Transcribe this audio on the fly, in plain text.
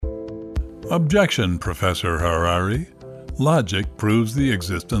Objection, Professor Harari. Logic proves the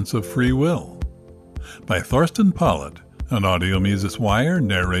existence of free will. By Thorsten Pollitt, an audio Mises Wire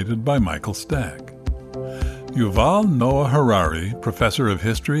narrated by Michael Stack. Yuval Noah Harari, professor of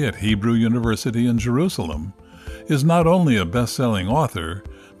history at Hebrew University in Jerusalem, is not only a best-selling author,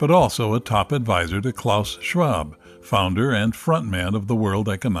 but also a top advisor to Klaus Schwab, founder and frontman of the World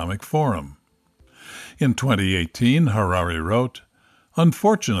Economic Forum. In 2018, Harari wrote,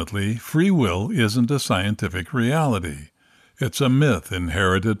 "Unfortunately, free will isn't a scientific reality. It's a myth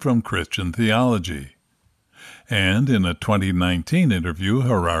inherited from Christian theology." And in a 2019 interview,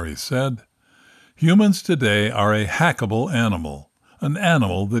 Harari said, "Humans today are a hackable animal, an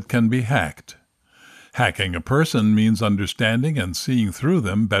animal that can be hacked. Hacking a person means understanding and seeing through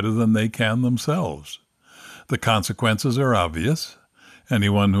them better than they can themselves. The consequences are obvious.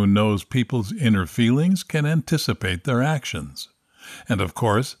 Anyone who knows people's inner feelings can anticipate their actions, and of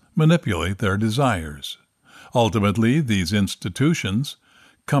course manipulate their desires. Ultimately, these institutions,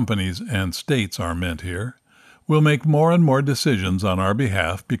 companies and states are meant here, will make more and more decisions on our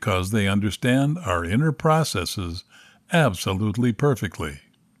behalf because they understand our inner processes absolutely perfectly."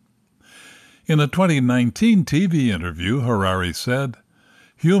 In a 2019 TV interview, Harari said,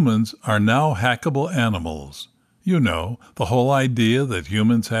 "Humans are now hackable animals. You know, the whole idea that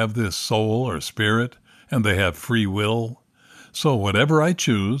humans have this soul or spirit and they have free will. So whatever I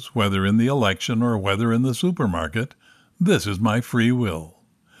choose, whether in the election or whether in the supermarket, this is my free will.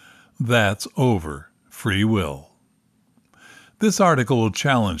 That's over. Free will." This article will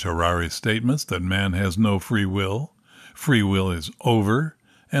challenge Harari's statements that man has no free will is over,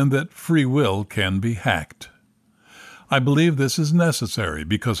 and that free will can be hacked. I believe this is necessary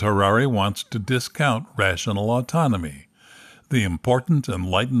because Harari wants to discount rational autonomy, the important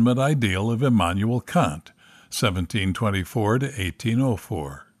Enlightenment ideal of Immanuel Kant, 1724 to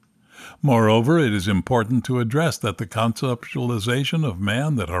 1804. Moreover, it is important to address that the conceptualization of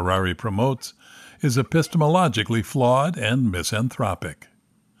man that Harari promotes is epistemologically flawed and misanthropic.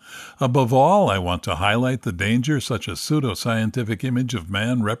 Above all, I want to highlight the danger such a pseudoscientific image of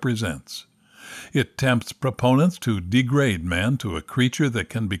man represents. It tempts proponents to degrade man to a creature that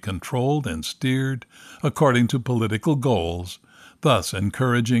can be controlled and steered according to political goals, thus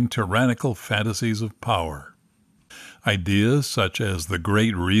encouraging tyrannical fantasies of power. Ideas such as the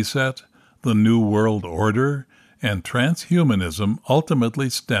Great Reset, the New World Order, and transhumanism ultimately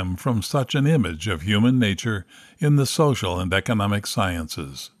stem from such an image of human nature in the social and economic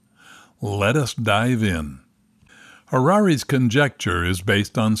sciences. Let us dive in. Harari's conjecture is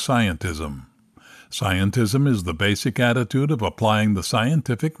based on scientism. Scientism is the basic attitude of applying the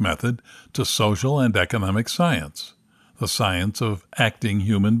scientific method to social and economic science, the science of acting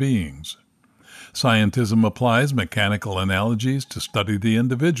human beings. Scientism applies mechanical analogies to study the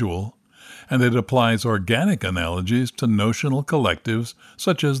individual, and it applies organic analogies to notional collectives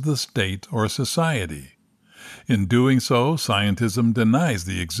such as the state or society. In doing so, scientism denies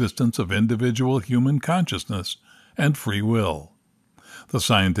the existence of individual human consciousness and free will. The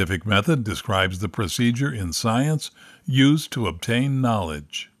scientific method describes the procedure in science used to obtain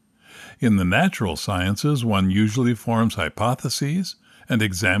knowledge. In the natural sciences, one usually forms hypotheses and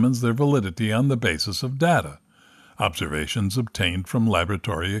examines their validity on the basis of data, observations obtained from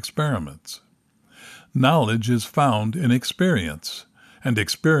laboratory experiments. Knowledge is found in experience, and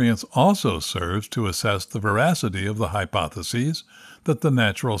experience also serves to assess the veracity of the hypotheses that the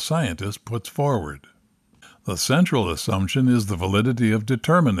natural scientist puts forward. The central assumption is the validity of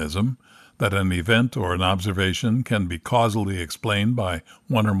determinism, that an event or an observation can be causally explained by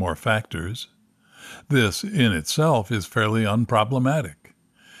one or more factors. This, in itself, is fairly unproblematic.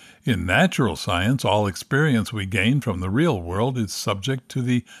 In natural science, all experience we gain from the real world is subject to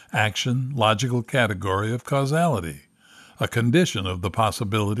the action-logical category of causality, a condition of the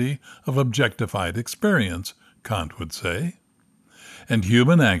possibility of objectified experience, Kant would say. And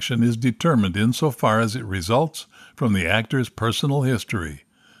human action is determined insofar as it results from the actor's personal history,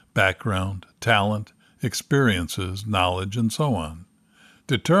 background, talent, experiences, knowledge, and so on.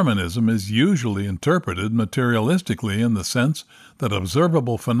 Determinism is usually interpreted materialistically in the sense that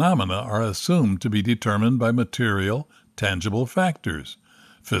observable phenomena are assumed to be determined by material, tangible factors,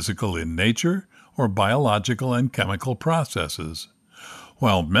 physical in nature or biological and chemical processes,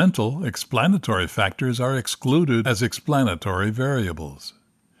 while mental, explanatory factors are excluded as explanatory variables.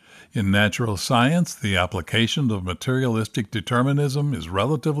 In natural science, the application of materialistic determinism is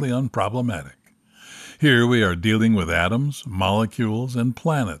relatively unproblematic. Here we are dealing with atoms, molecules, and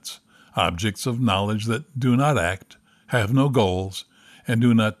planets, objects of knowledge that do not act, have no goals, and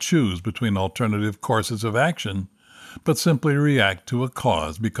do not choose between alternative courses of action, but simply react to a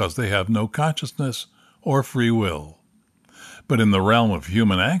cause because they have no consciousness or free will. But in the realm of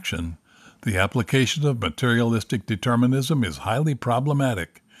human action, the application of materialistic determinism is highly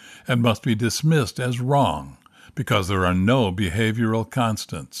problematic and must be dismissed as wrong because there are no behavioral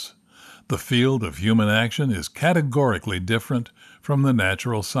constants. The field of human action is categorically different from the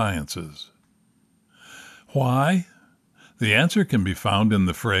natural sciences. Why? The answer can be found in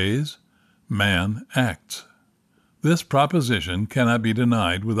the phrase, man acts. This proposition cannot be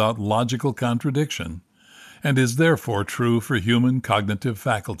denied without logical contradiction, and is therefore true for human cognitive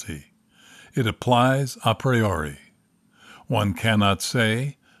faculty. It applies a priori. One cannot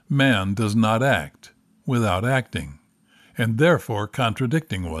say, man does not act, without acting, and therefore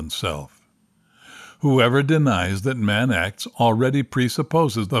contradicting oneself. Whoever denies that man acts already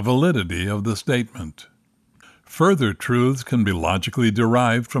presupposes the validity of the statement. Further truths can be logically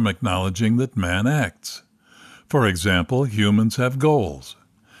derived from acknowledging that man acts. For example, humans have goals.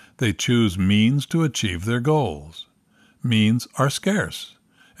 They choose means to achieve their goals. Means are scarce,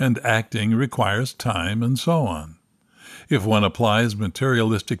 and acting requires time and so on. If one applies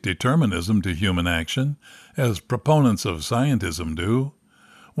materialistic determinism to human action, as proponents of scientism do,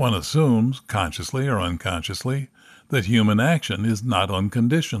 one assumes, consciously or unconsciously, that human action is not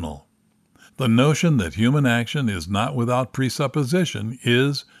unconditional. The notion that human action is not without presupposition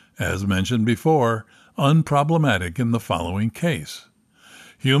is, as mentioned before, unproblematic in the following case.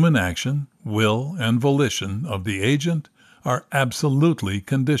 Human action, will, and volition of the agent are absolutely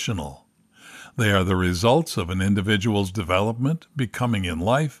conditional. They are the results of an individual's development, becoming in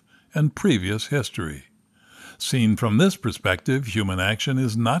life, and previous history. Seen from this perspective, human action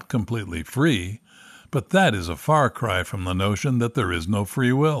is not completely free, but that is a far cry from the notion that there is no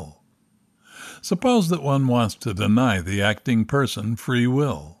free will. Suppose that one wants to deny the acting person free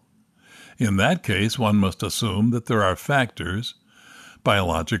will. In that case, one must assume that there are factors,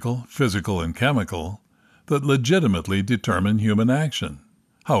 biological, physical, and chemical, that legitimately determine human action.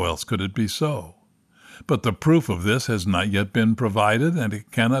 How else could it be so? But the proof of this has not yet been provided, and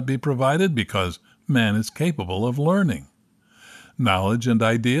it cannot be provided because man is capable of learning. Knowledge and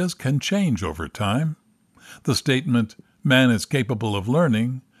ideas can change over time. The statement, man is capable of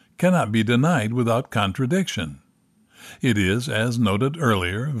learning, cannot be denied without contradiction. It is, as noted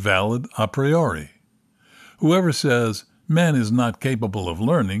earlier, valid a priori. Whoever says, man is not capable of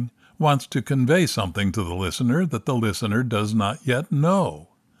learning, wants to convey something to the listener that the listener does not yet know,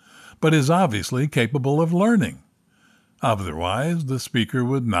 but is obviously capable of learning. Otherwise, the speaker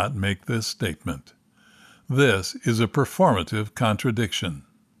would not make this statement. This is a performative contradiction.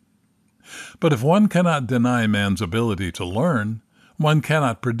 But if one cannot deny man's ability to learn, one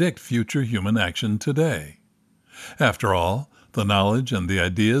cannot predict future human action today. After all, the knowledge and the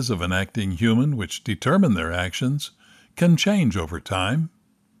ideas of an acting human which determine their actions can change over time.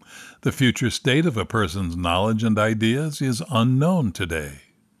 The future state of a person's knowledge and ideas is unknown today.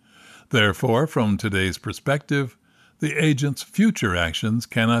 Therefore, from today's perspective, the agent's future actions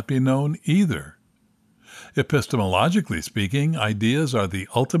cannot be known either. Epistemologically speaking, ideas are the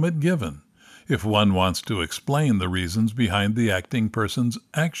ultimate given if one wants to explain the reasons behind the acting person's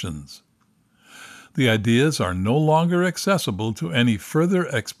actions. The ideas are no longer accessible to any further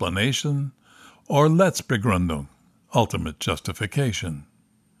explanation or Letztbegründung, ultimate justification.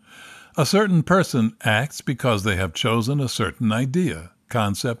 A certain person acts because they have chosen a certain idea,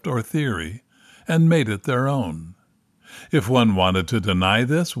 concept, or theory, and made it their own. If one wanted to deny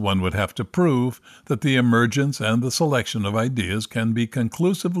this, one would have to prove that the emergence and the selection of ideas can be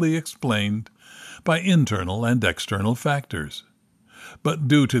conclusively explained by internal and external factors. But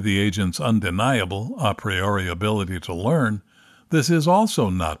due to the agent's undeniable a priori ability to learn, this is also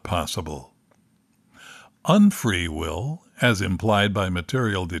not possible. Unfree will, as implied by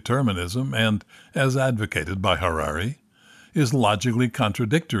material determinism and as advocated by Harari, is logically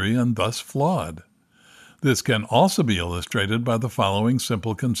contradictory and thus flawed. This can also be illustrated by the following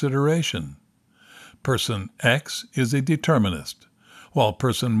simple consideration. Person X is a determinist, while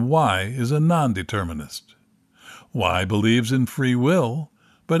person Y is a non-determinist. Y believes in free will,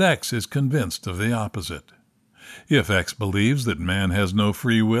 but X is convinced of the opposite. If X believes that man has no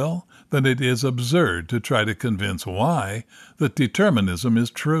free will, then it is absurd to try to convince Y that determinism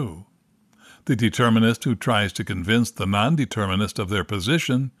is true. The determinist who tries to convince the non-determinist of their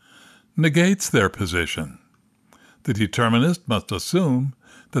position negates their position. The determinist must assume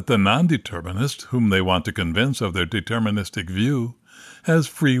that the non-determinist, whom they want to convince of their deterministic view, has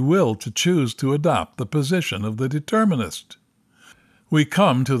free will to choose to adopt the position of the determinist. We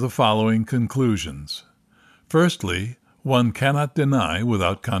come to the following conclusions. Firstly, one cannot deny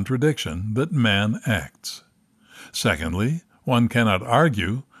without contradiction that man acts. Secondly, one cannot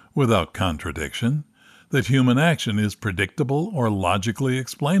argue, without contradiction, that human action is predictable or logically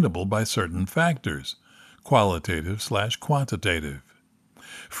explainable by certain factors, qualitative/quantitative.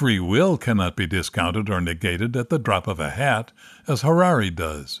 Free will cannot be discounted or negated at the drop of a hat, as Harari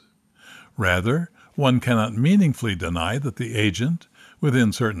does. Rather, one cannot meaningfully deny that the agent,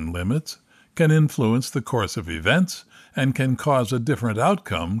 within certain limits, can influence the course of events and can cause a different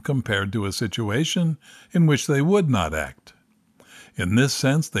outcome compared to a situation in which they would not act. In this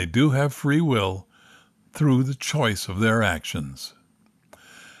sense, they do have free will through the choice of their actions.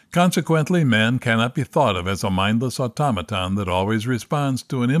 Consequently, man cannot be thought of as a mindless automaton that always responds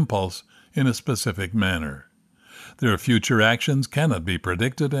to an impulse in a specific manner. Their future actions cannot be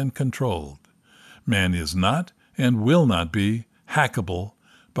predicted and controlled. Man is not and will not be hackable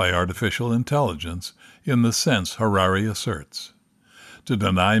by artificial intelligence in the sense Harari asserts. To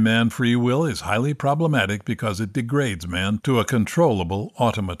deny man free will is highly problematic because it degrades man to a controllable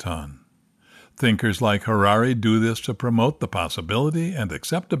automaton. Thinkers like Harari do this to promote the possibility and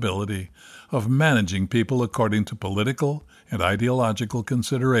acceptability of managing people according to political and ideological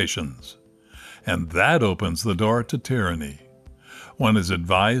considerations. And that opens the door to tyranny. One is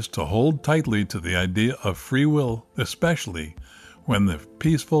advised to hold tightly to the idea of free will, especially when the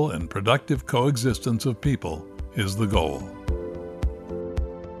peaceful and productive coexistence of people is the goal.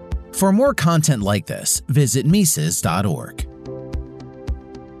 For more content like this, visit Mises.org.